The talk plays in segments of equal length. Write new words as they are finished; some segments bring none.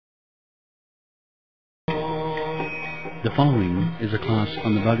The following is a class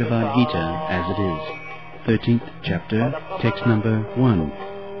on the Bhagavad-gītā as it is, 13th chapter, text number 1,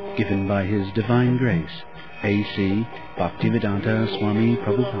 given by His Divine Grace, A.C. Bhaktivedanta Swami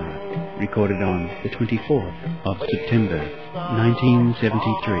Prabhupāda, recorded on the 24th of September,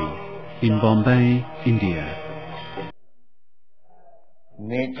 1973, in Bombay, India.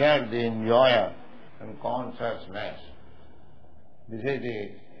 Nature, the enjoyer and consciousness. This is the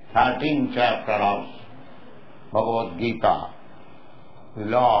 13th chapter of Bhagavad-gītā. The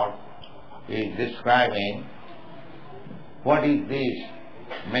Lord is describing what is this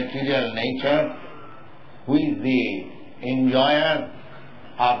material nature, who is the enjoyer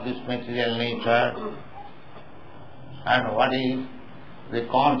of this material nature, and what is the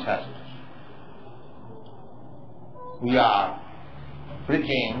consciousness. We are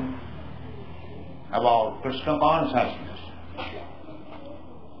preaching about Krishna consciousness.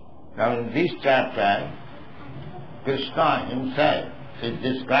 Now in this chapter, Krishna himself is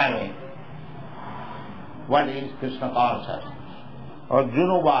describing what is Krishna consciousness.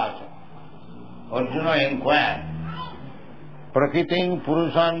 Arjuna Vacha. Arjuna inquired, Prakritim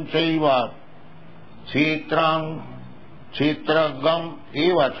Purusan Chaiva Kshetram Kshetragam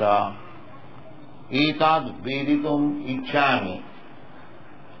Evacha Etad Veditum Ichchami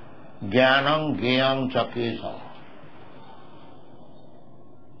Jnanam Gyam Chakesa.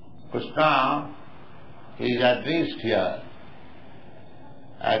 Krishna is addressed here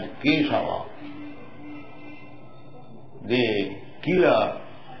as Kesava, the killer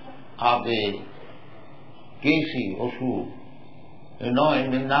of the Kesi Osur. You know,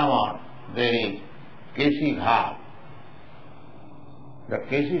 in Vrindavan there is Kesi Ghat. The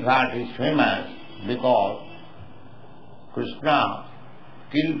Kesi Ghat is famous because Krishna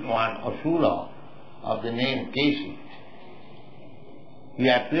killed one Asura of the name Kesi. He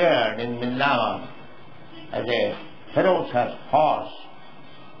appeared in Vrindavan as a ferocious horse,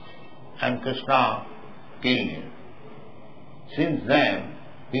 and Krishna killed him. Since then,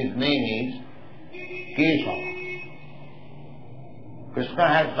 his name is Kesava. Krishna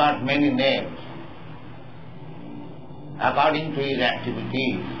has got many names according to his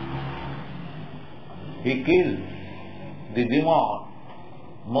activities. He killed the demon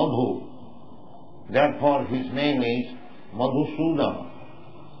Madhu, therefore his name is Madhusudana.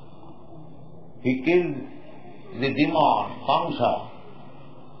 He killed the demon Kamsa,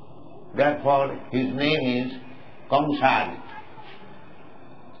 therefore his name is Kamsali.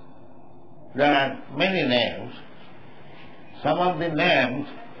 There are many names. Some of the names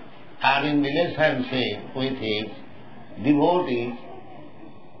are in relationship with his devotees,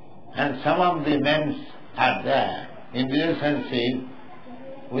 and some of the names are there in relationship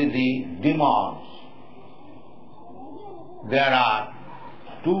with the demons. There are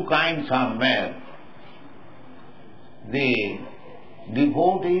two kinds of men, the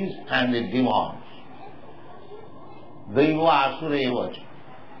devotees and the demons. Daiva asura evacha.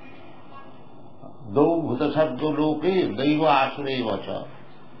 Dau bhuta sabdo loke daiva asura evacha.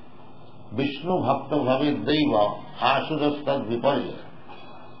 Vishnu bhakta bhavet daiva asurastad viparya.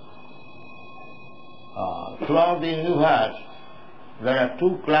 Throughout the universe, there are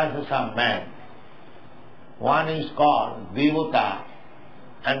two classes of men. One is called Devata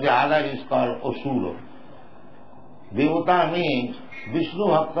and the other is called Asura. Devata means Vishnu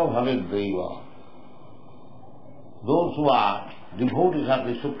Bhakta Bhavet Deva. Those who are devotees of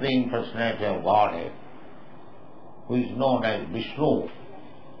the Supreme Personality of Godhead, who is known as Vishnu.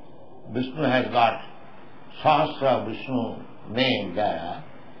 Vishnu has got Sahasra Vishnu name there.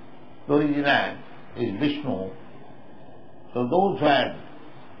 The original is Vishnu. So those who are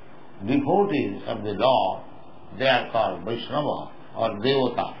devotees of the Lord, they are called Vaishnava or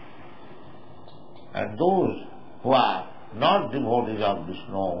Devata. And those who are not devotees of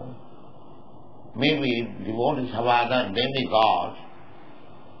Vishnu, maybe devotees of other demigods,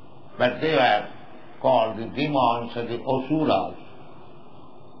 but they are called the demons or the Asuras.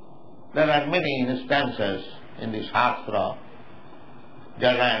 There are many instances in the Shastra.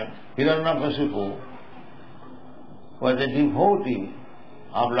 There are Hiranyakasipu was a devotee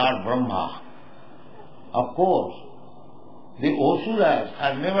of Lord Brahma. Of course, the Asuras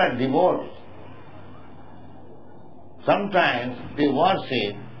are never devotees. Sometimes they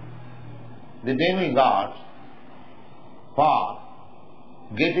worship the demigods for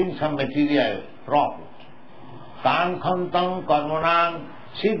getting some material profit. Kankhantam karmanam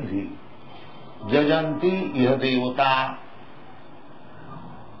siddhi jajanti iha devata.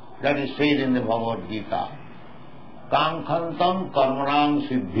 That is said in the Bhagavad-gītā. Kankhantam karmanam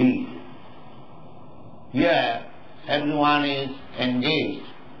siddhi. Here everyone is engaged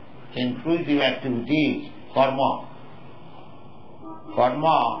in fruitive activities, karma,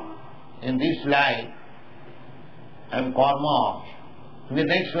 karma in this life and karma in the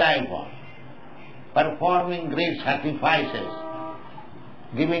next life also. Performing great sacrifices,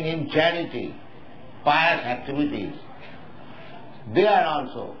 giving in charity, pious activities, they are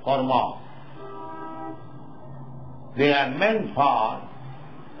also karma. They are meant for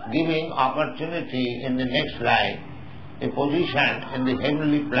giving opportunity in the next life, a position in the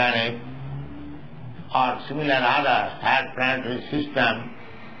heavenly planet or similar other higher planetary system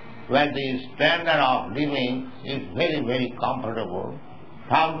where the standard of living is very, very comfortable.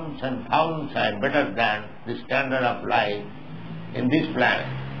 Thousands and thousands are better than the standard of life in this planet.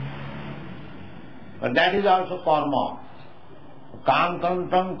 But that is also karma.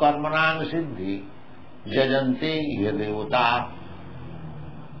 Kantantam karmanam siddhi jajante yadevata.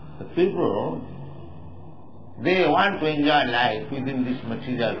 The people, they want to enjoy life within this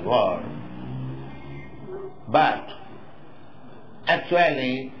material world, but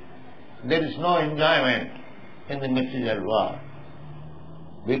actually there is no enjoyment in the material world,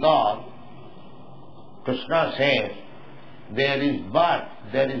 because Krishna says there is birth,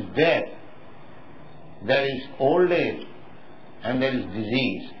 there is death, there is old age and there is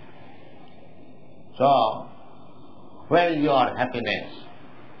disease. So, where is your happiness?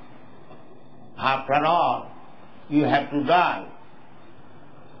 After all, you have to die.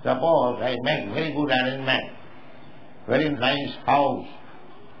 Suppose I make very good arrangement, very nice house,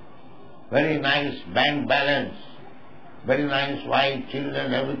 very nice bank balance, very nice wife,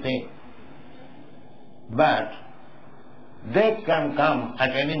 children, everything. But death can come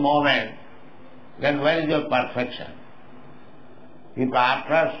at any moment, then where is your perfection? If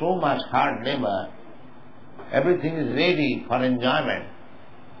after so much hard labor, everything is ready for enjoyment,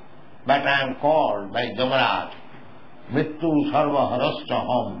 but I am called by Jamaraj, Mrityu Sarva Harascha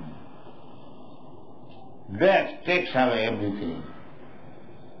Hom. Death takes away everything.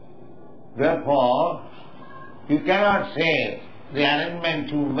 Therefore, you cannot say the arrangement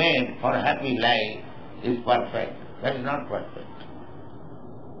you made for a happy life is perfect. That is not perfect.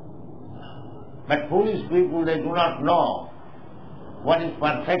 But foolish people, they do not know what is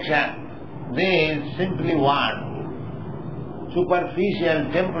perfection. They simply want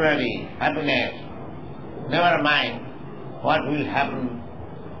superficial, temporary happiness. Never mind what will happen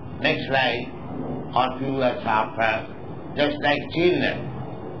next life or few years after. Just like children,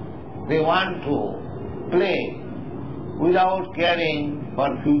 they want to play without caring for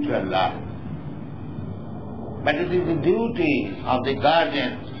future life. But it is the duty of the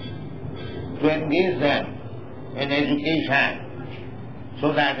guardians to engage them in education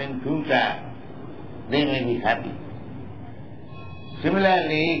so that in future they may be happy.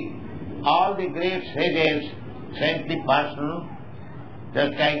 Similarly, all the great sages, saintly persons,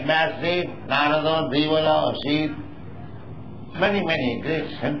 just like Vyasdev, Narada, Devala, Asit, many great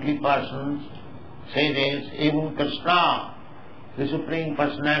saintly persons, sages, even Krishna, the Supreme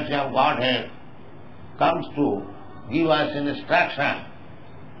Personality of Godhead, comes to give us instruction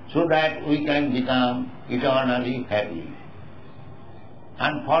so that we can become eternally happy.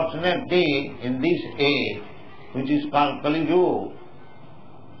 Unfortunately, in this age, which is called Kali Yuga,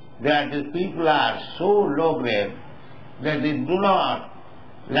 that the people are so low-grade that they do not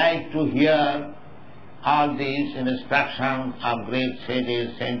like to hear all these instructions of great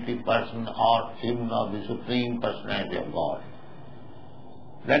sages, saintly persons, or even of the Supreme Personality of God.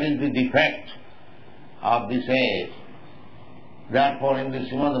 That is the defect of this age. Therefore, in the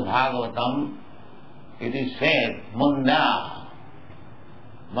Srimad Bhagavatam, it is said, Manda.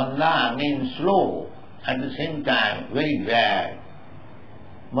 Manda means slow, at the same time very bad.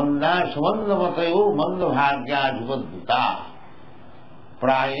 Manda svandamatayo manda bhagya jubadhuta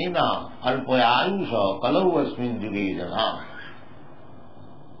prayena alpayayusha kalau asmin jugejana.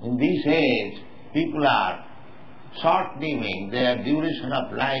 In this age, people are short-living, their duration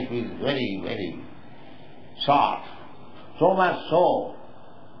of life is very, very short. So much so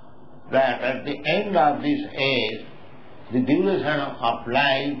that at the end of this age, the duration of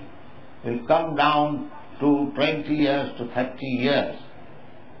life will come down to 20 years to 30 years.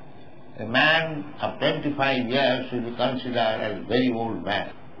 A man of 25 years should be considered as a very old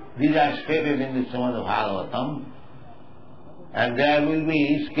man. These are stated in the Srimad Bhagavatam. And there will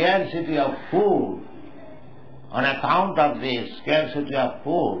be scarcity of food. On account of this scarcity of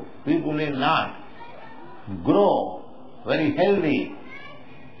food, people will not grow very healthy.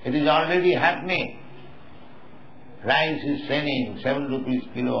 It is already happening. Rice is selling 7 rupees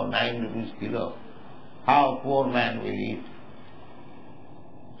kilo, 9 rupees kilo. How poor man will eat?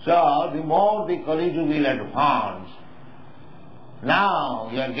 So, the more the Kali Yuga will advance,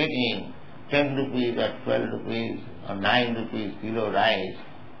 now you are getting 10 rupees or 12 rupees or 9 rupees kilo rice,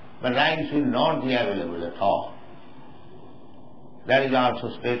 but rice will not be available at all. That is also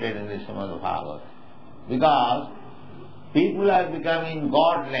stated in the Srimad Bhagavatam. Because people are becoming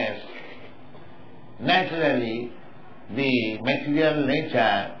godless, naturally the material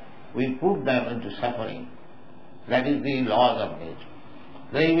nature will put them into suffering. That is the laws of nature.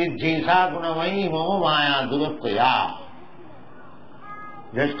 Daividdhesa gunamai mama maya durattvaya.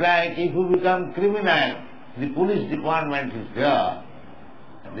 Just like if you become criminal, the police department is there.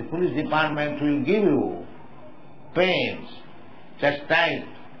 And the police department will give you pains,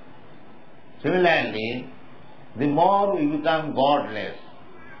 chastisement. Similarly, the more we become godless,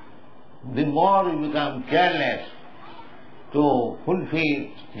 the more we become careless to fulfill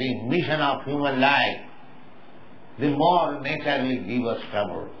the mission of human life, the more nature will give us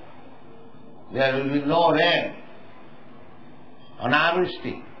trouble. There will be no rain,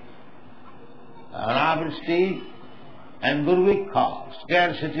 anavristi and durvikha,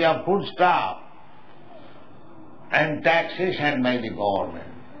 scarcity of foodstuff, and taxation by the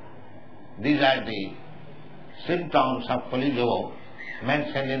government. These are the symptoms of Kali-yuga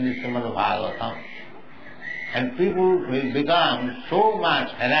mentioned in the Srimad Bhagavatam. And people will become so much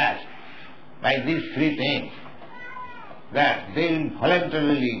harassed by these three things that they will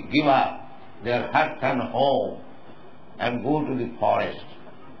voluntarily give up their hut and home and go to the forest.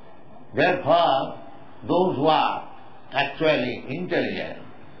 Therefore, those who are actually intelligent,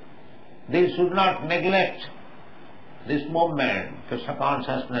 they should not neglect this movement, Krishna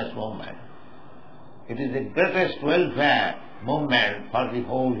consciousness movement. It is the greatest welfare movement for the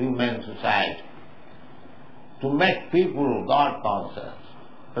whole human society, to make people God conscious,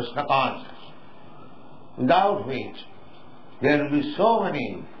 Krishna conscious, without which there will be so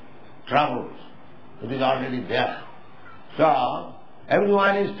many troubles. It is already there. So,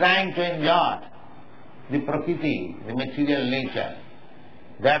 everyone is trying to enjoy the prakriti, the material nature.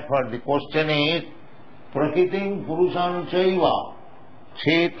 Therefore, the question is, prakritim purusam chaiva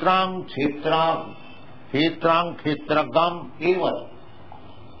kshetram kshetragam eva.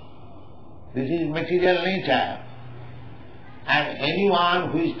 This is material nature. And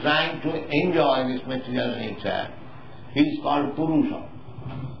anyone who is trying to enjoy this material nature, he is called Purusha.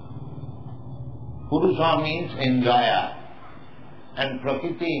 Purusha means enjoyer, and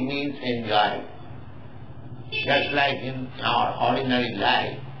Prakriti means enjoy. Just like in our ordinary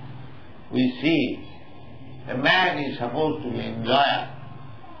life, we see a man is supposed to be enjoyer,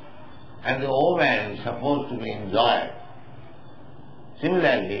 and the woman is supposed to be enjoyer.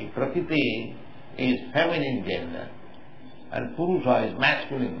 Similarly, Prakriti is feminine gender, and Purusha is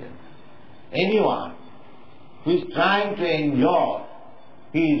masculine gender. Anyone who is trying to enjoy,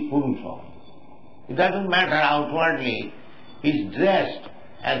 he is Purusha. It doesn't matter outwardly, he is dressed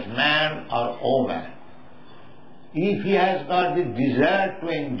as man or woman. If he has got the desire to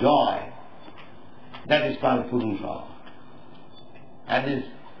enjoy, that is called Purusha. And this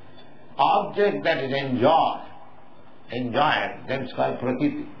object that is enjoyed, that is called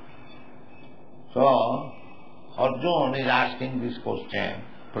Prakriti. So, Arjuna is asking this question,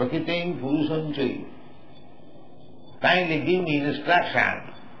 Prakritim Purusam Chaiva. Kindly give me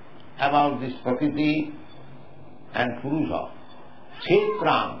instruction about this Prakriti and Purusha.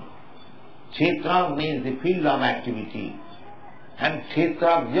 Kshetram. Kshetram means the field of activity. And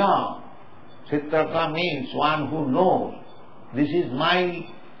Kshetragya. Kshetragya means one who knows, this is my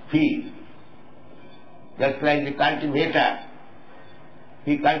field. Just like the cultivator.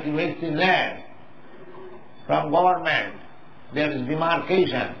 He cultivates the land. From government, there is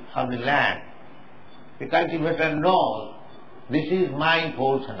demarcation of the land. The cultivator knows, this is my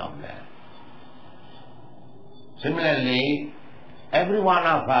portion of land. Similarly, every one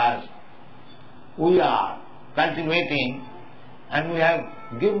of us, we are cultivating and we have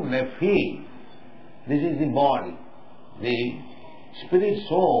given a field. This is the body. The spirit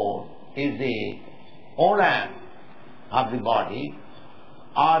soul is the owner of the body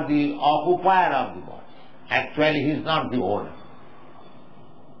or the occupier of the body. Actually, he is not the owner.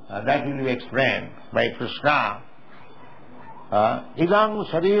 That will be explained by Krishna. Idam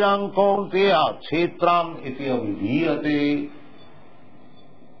sharirang kaunteya kshetram iti avidhiyate.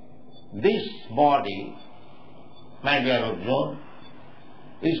 This body, my dear Arjuna,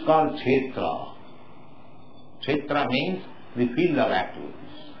 is called kshetra. Kshetra means the field of activities.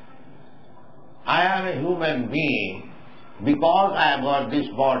 I am a human being. Because I have got this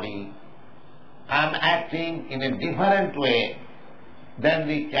body, I am acting in a different way than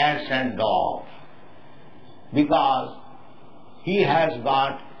the cats and dogs. Because he has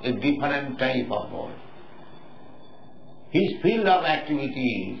got a different type of body. His field of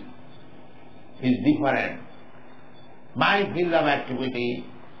activities is different. My field of activity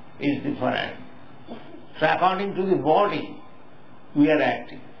is different. So according to the body, we are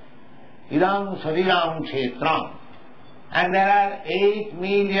acting. Idam sariram kshetram. And there are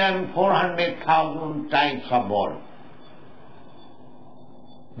 8,400,000 types of body.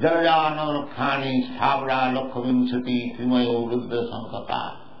 Jarajana Khani Sthavra Lokhavimsati Trimayo Ruddha Sankata.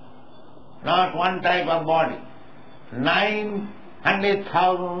 Not one type of body.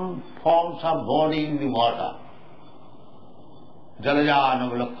 900,000 forms of body in the water. Jarajana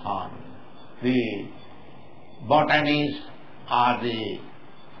Khani. The botanists or the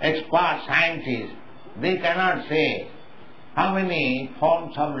expert scientists, they cannot say how many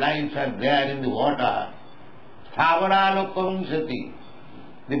forms of life are there in the water. Sthavara Lokhavimsati.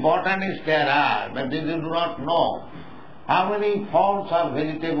 The botanists there are, but they do not know how many forms of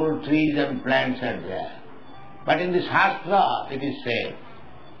vegetable, trees and plants are there. But in the Shastra it is said,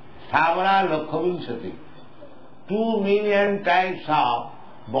 Sthavara Lokhavimsati, 2 million types of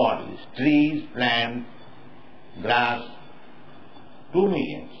bodies, trees, plants, grass, 2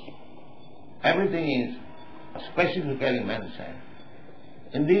 million. Everything is specifically mentioned.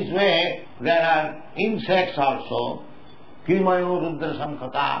 In this way, there are insects also, Kimayo Ruddra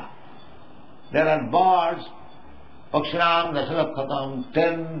Sankata. There are birds, Pakshinam Dasalakhatam,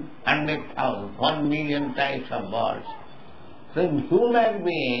 10,000, 1 million types of birds. So human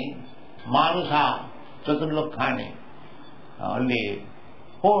being, Manusa, Chaturlakhani, only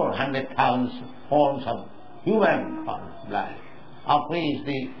 400,000 forms of human life, of which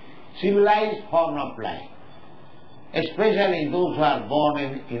the civilized form of life, especially those who are born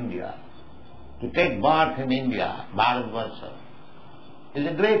in India, to take birth in India, Bharatvarsha, is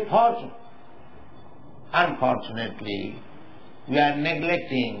a great fortune. Unfortunately, we are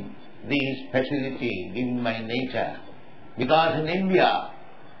neglecting these facilities given by nature, because in India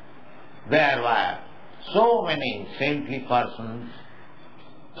there were so many saintly persons,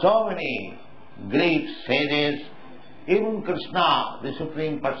 so many great sages, even Krishna, the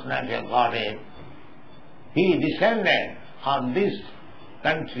Supreme Personality of Godhead, he descended on this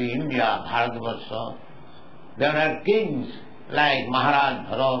country, India, Bharatvarsha. There are kings like Maharaj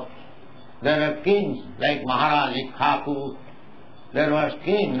Bharat, there are kings like Maharaj Ikhaku, there was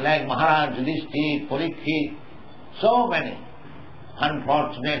king like Maharaj Yudhishthira, Parikshit, so many.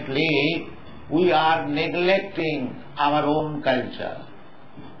 Unfortunately, we are neglecting our own culture.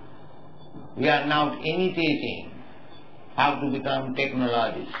 We are now imitating how to become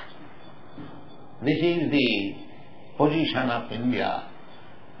technologists. This is the position of India.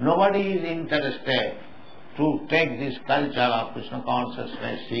 Nobody is interested to take this culture of Krishna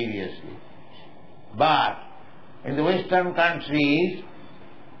consciousness seriously. But in the Western countries,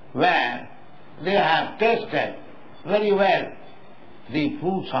 where they have tested very well the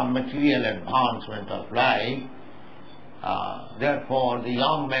fruits of material advancement of life, therefore the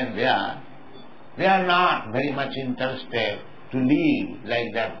young men there, they are not very much interested to live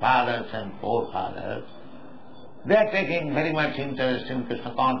like their fathers and forefathers. They are taking very much interest in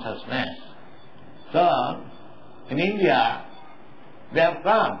Krishna consciousness. So, in India, they have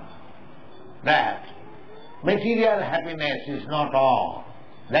come that material happiness is not all.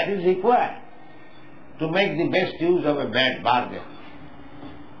 That is required to make the best use of a bad bargain.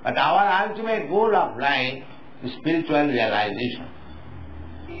 But our ultimate goal of life is spiritual realization.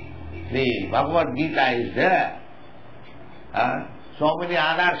 The Bhagavad-gītā is there. So many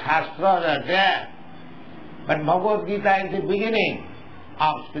other shastras are there. But Bhagavad-gītā is the beginning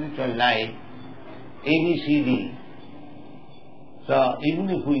of spiritual life, ABCD. So even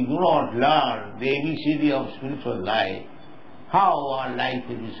if we do not learn the ABCD of spiritual life, how our life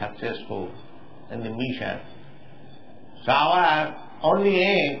will be successful in the mission? So our only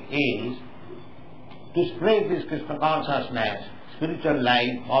aim is to spread this Krishna consciousness, spiritual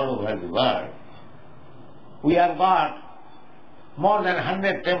life all over the world. We have got more than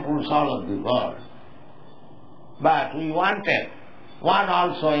 100 temples all over the world. But we wanted one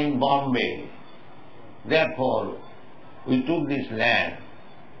also in Bombay. Therefore, we took this land.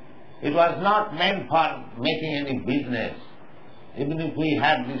 It was not meant for making any business. Even if we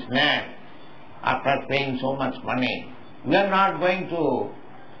had this land, after paying so much money, we are not going to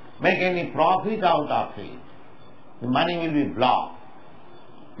make any profit out of it. The money will be blocked.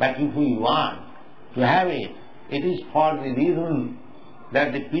 But if we want to have it, it is for the reason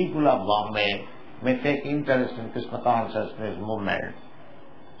that the people of Bombay may take interest in Krishna consciousness movement,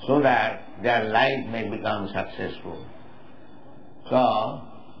 so that their life may become successful. So,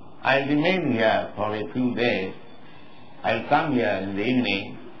 I'll remain here for a few days. I'll come here in the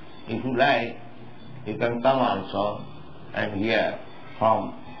evening. If you like, you can come also and hear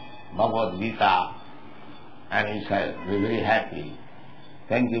from Bhagavad-gītā, and he shall be very happy.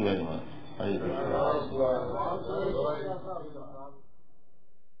 Thank you very much. Hare Krishna.